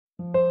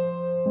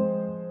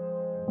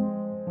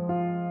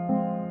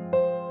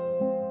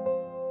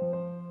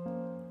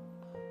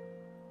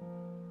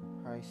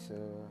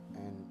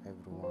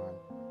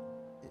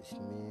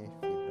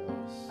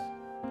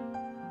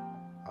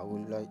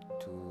like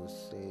to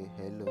say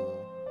hello.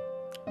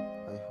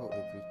 I hope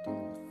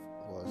everything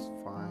was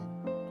fine.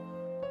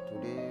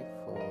 Today,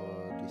 for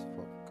this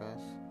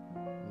podcast,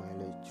 my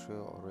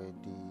lecturer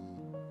already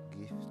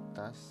gives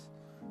us.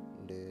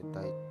 The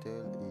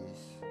title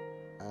is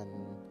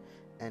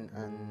an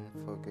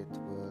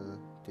unforgettable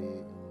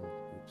day in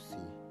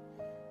UPSI.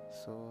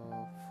 So,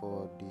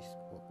 for this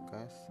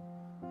podcast,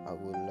 I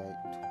would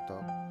like to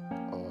talk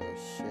or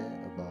share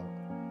about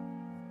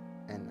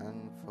an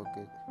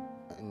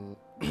an,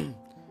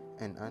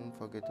 an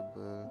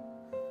unforgettable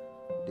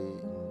day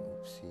in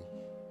UPSI.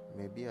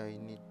 Maybe I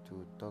need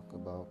to talk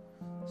about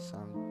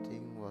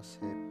something was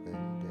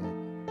happened that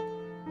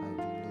I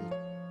really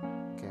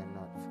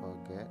cannot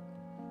forget.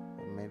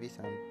 Maybe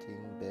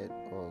something bad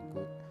or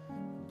good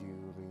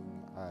during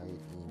I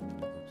in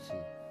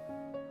UPSI.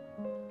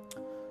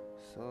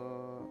 So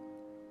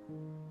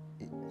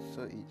it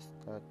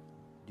started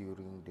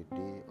during the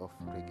day of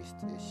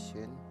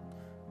registration,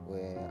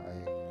 where I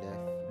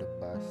left the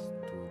bus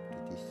to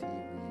DTC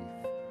with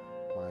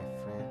my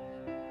friend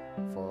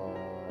for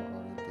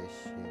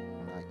orientation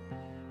night.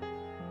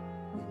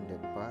 In the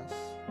bus,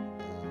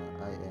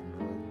 I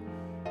enrolled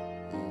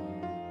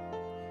in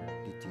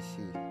DTC.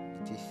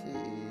 DTC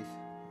is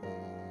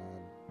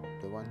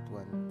the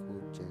one-to-one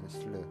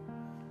co-chancellor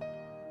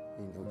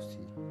in OC.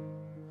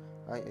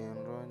 I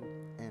enrolled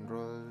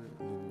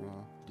in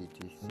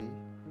DTC,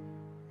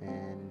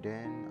 and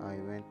then I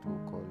went to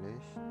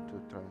college to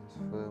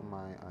transfer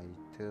my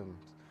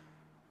items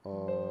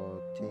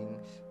or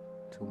things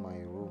to my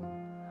room.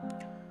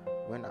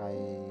 When I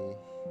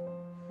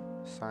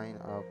signed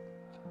up,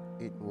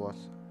 it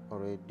was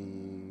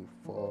already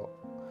 4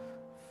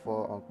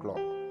 o'clock.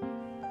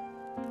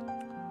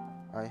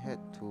 I had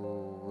to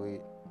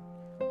wait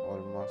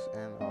almost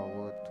an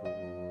hour to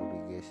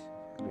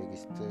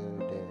register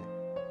there.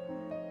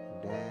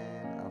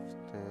 Then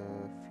after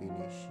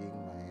finishing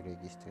my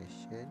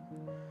registration,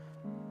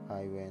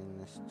 I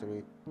went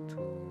straight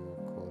to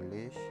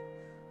college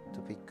to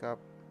pick up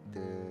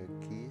the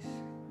keys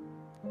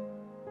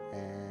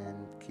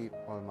and keep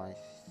all my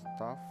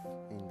stuff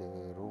in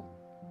the room.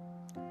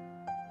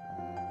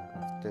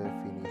 After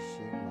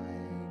finishing my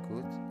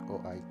goods or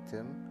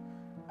item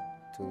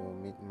to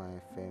meet my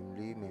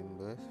family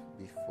members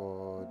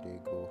before they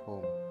go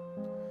home,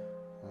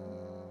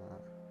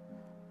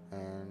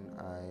 and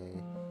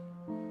I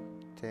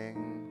thank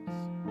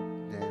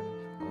them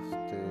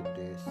after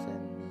they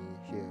send me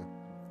here.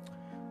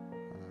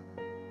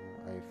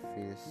 I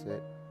feel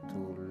sad to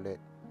let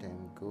them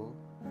go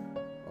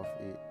of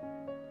it,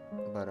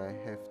 but I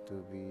have to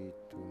be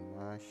too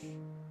much.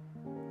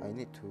 I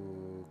need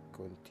to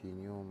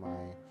continue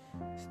my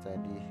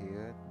study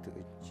here to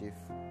achieve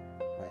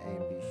my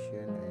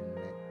ambition and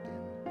make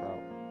them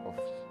proud of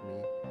me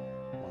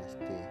one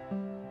day.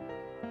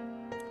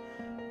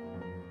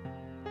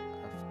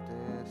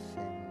 After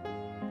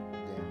sending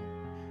them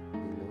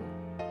below,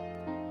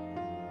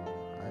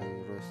 I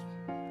rose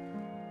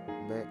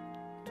back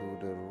to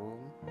the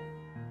room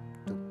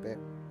to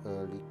pack a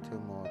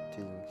little more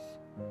things.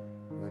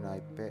 When I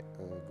packed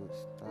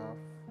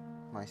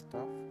my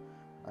stuff,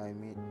 I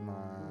meet my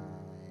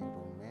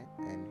roommate,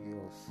 and he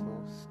also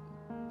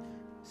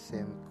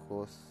same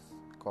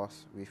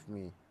course with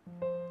me.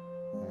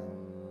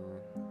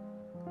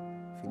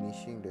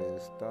 Finishing the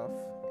stuff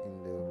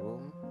in the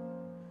room,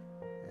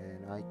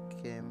 and I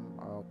came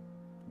out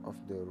of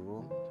the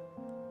room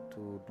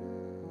to the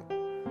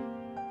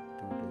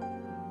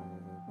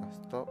bus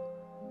stop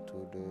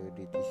to the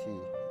DTC.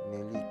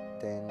 Nearly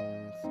 10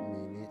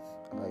 minutes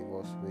I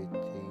was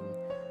waiting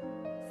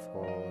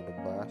for the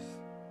bus,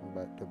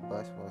 but the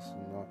bus was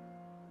not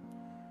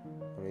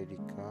ready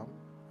come.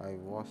 I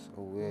was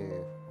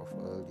aware of a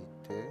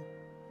little.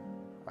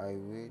 I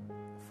wait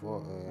for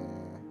a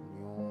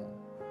new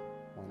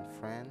one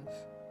friends.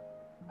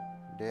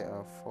 There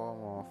are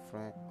four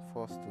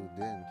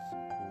students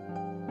who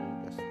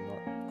does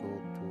not go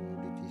to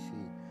DTC,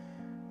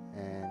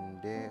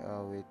 and they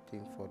are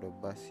waiting for the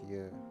bus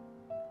here.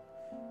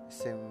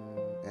 Same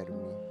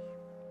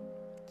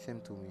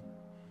to me.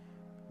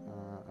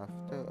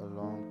 After a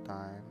long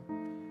time,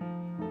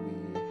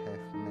 we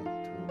have met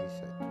to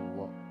decide to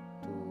walk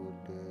to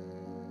the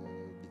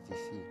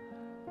DTC.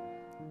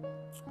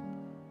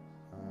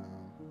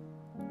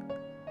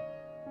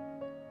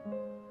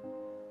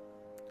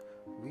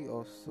 We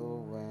also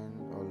went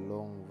a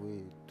long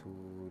way to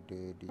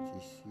the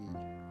DTC,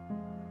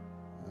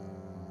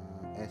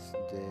 as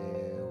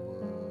there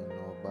were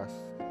no bus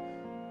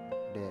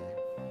there.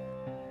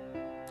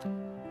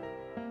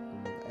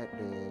 At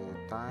the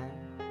time,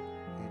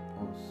 it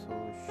also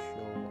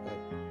showed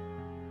at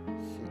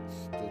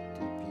 6:30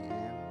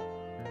 p.m.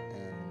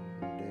 and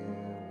there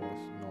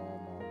was no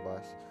more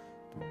bus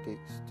to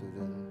take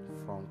students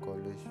from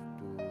college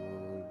to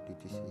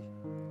DTC.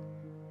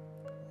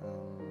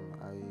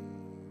 I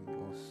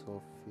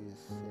also feel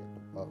sad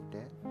about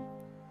that.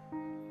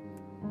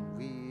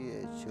 We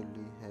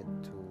actually had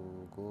to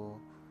go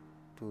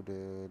to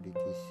the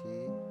DTC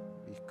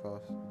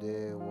because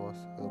there was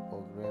a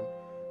program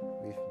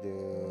with the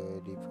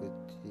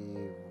deputy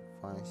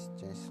vice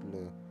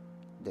chancellor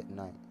that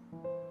night.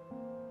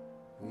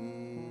 We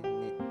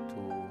need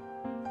to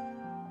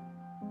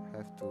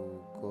have to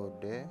go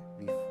there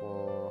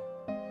before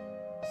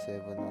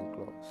 7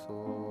 o'clock, so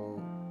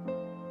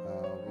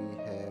we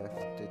have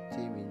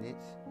 30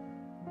 minutes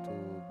to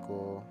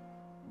go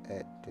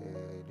at the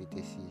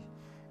DTC.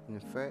 In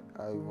fact,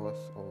 I was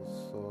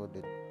also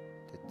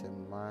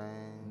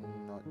determined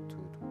not to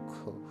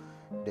go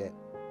that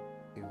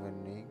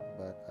evening,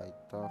 but I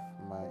thought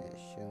my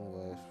action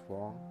was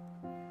wrong,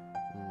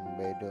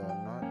 whether or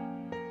not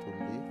to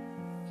leave.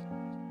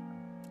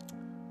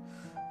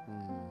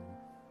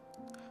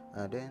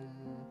 Then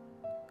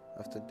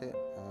after that,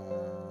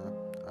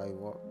 I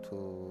walked to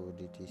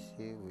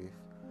DTC with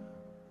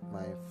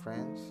my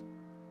friends,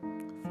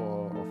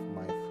 4 of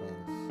my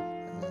friends,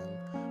 and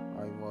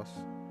I was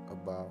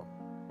about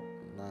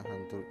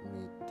 900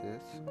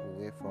 meters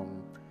away from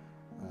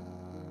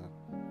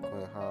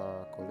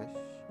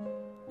College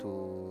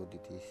to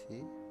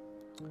DTC.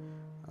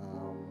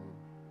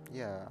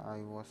 I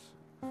was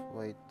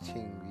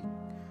waiting with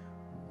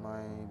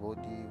my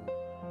body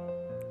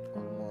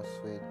almost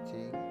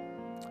sweating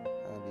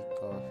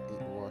because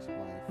it was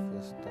my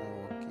first time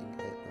walking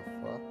at the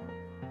far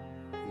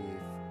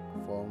with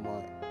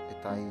formal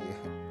attire.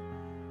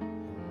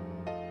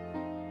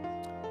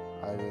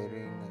 I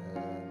wearing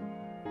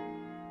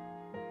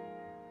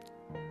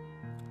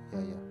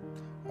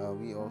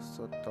we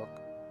also talk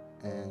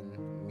and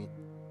meet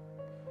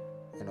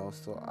and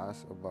also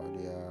ask about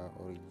their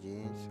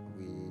origins.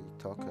 We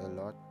talk a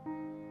lot,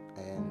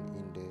 and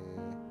in the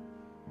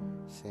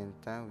same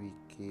time we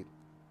keep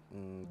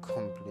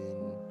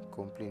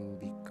complain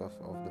because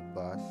of the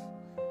bus,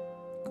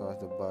 because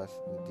the bus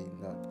did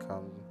not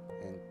come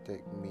and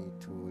take me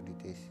to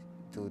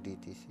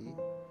DTC.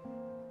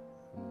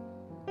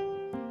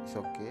 It's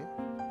okay,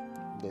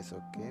 that's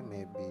okay.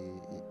 Maybe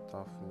it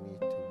taught me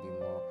to be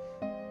more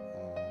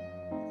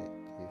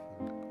active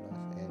in the class,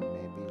 and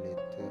maybe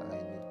later I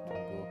need to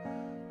go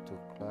to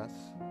class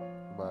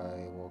by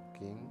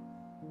walking.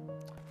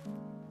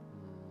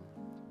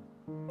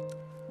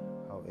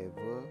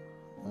 However,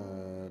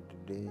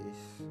 the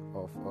days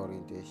of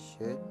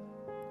orientation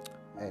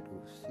at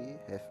UPSI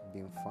have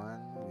been fun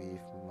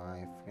with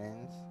my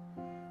friends.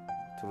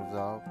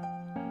 Throughout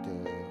the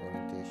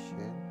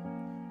orientation,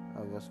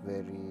 I was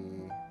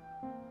very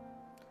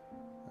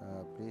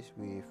pleased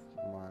with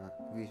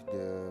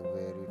the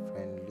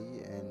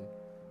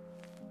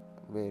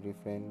very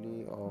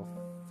friendly of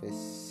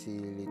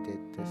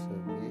facilitator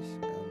service.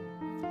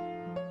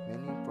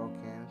 Many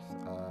programs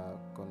are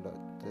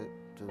conducted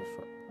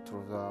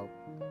throughout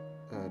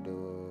the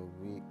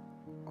week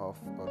of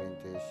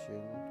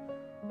orientation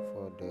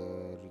for the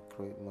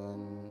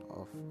recruitment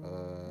of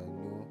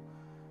new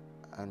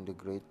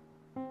undergraduate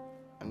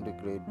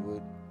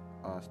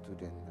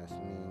student. That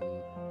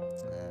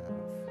means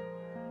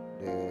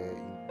the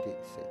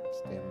intake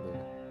September.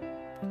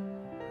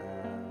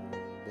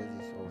 This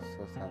is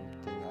also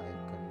something I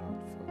cannot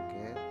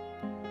forget.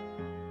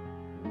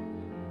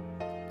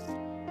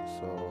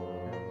 So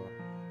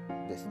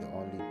that's the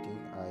only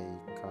thing I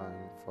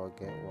can't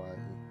forget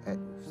while at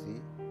UPSI.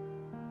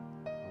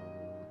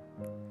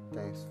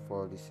 Thanks for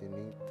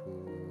listening to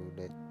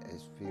that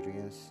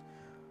experience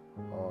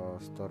or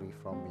story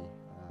from me.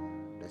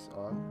 That's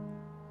all.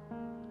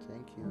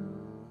 Thank you.